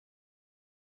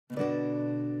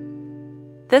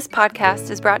This podcast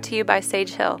is brought to you by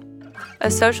Sage Hill, a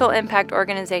social impact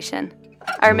organization.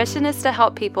 Our mission is to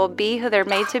help people be who they're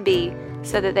made to be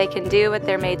so that they can do what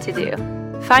they're made to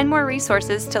do. Find more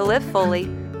resources to live fully,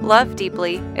 love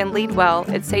deeply, and lead well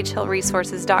at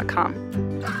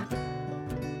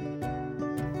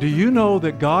sagehillresources.com. Do you know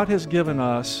that God has given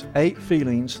us 8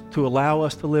 feelings to allow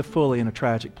us to live fully in a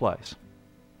tragic place?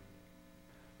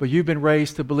 But you've been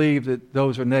raised to believe that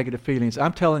those are negative feelings.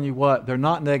 I'm telling you what, they're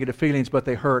not negative feelings, but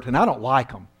they hurt, and I don't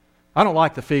like them. I don't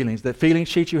like the feelings. The feeling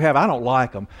sheets you have, I don't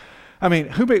like them. I mean,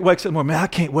 who wakes up in the morning, man, I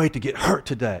can't wait to get hurt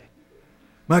today.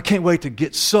 Man, I can't wait to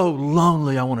get so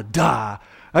lonely I want to die.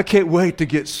 I can't wait to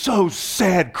get so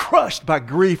sad, crushed by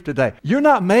grief today. You're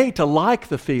not made to like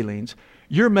the feelings.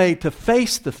 You're made to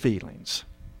face the feelings,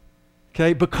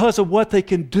 okay, because of what they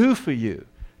can do for you.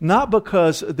 Not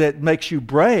because that makes you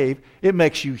brave, it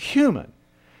makes you human.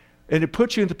 And it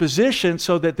puts you into position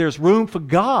so that there's room for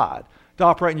God to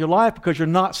operate in your life because you're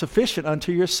not sufficient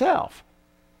unto yourself.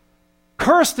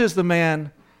 Cursed is the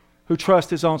man who trusts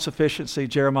his own sufficiency,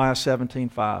 Jeremiah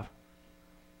 17:5.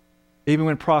 Even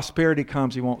when prosperity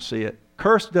comes, he won't see it.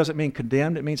 Cursed doesn't mean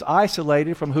condemned, it means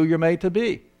isolated from who you're made to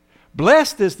be.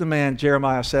 Blessed is the man,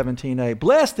 Jeremiah 17:8.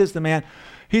 Blessed is the man.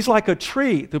 He's like a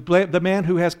tree, the man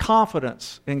who has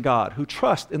confidence in God, who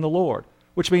trusts in the Lord,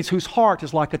 which means whose heart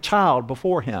is like a child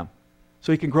before him,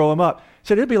 so he can grow him up. He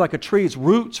said it'd be like a tree, its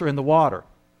roots are in the water.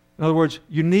 In other words,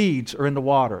 your needs are in the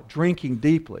water, drinking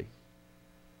deeply.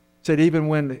 He said even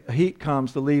when heat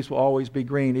comes, the leaves will always be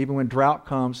green. Even when drought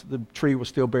comes, the tree will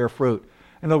still bear fruit.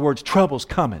 In other words, trouble's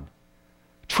coming.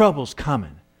 Trouble's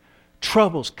coming.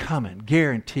 Trouble's coming,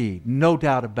 guaranteed, no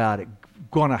doubt about it,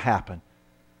 going to happen.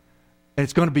 And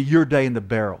it's going to be your day in the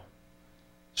barrel.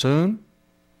 Soon,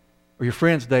 or your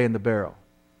friend's day in the barrel,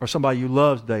 or somebody you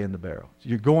love's day in the barrel. So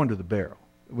you're going to the barrel.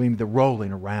 I mean, the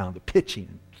rolling around, the pitching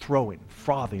and throwing, and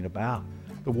frothing about,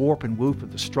 the warp and woof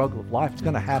of the struggle of life. It's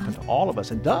going to happen to all of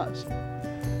us, and does.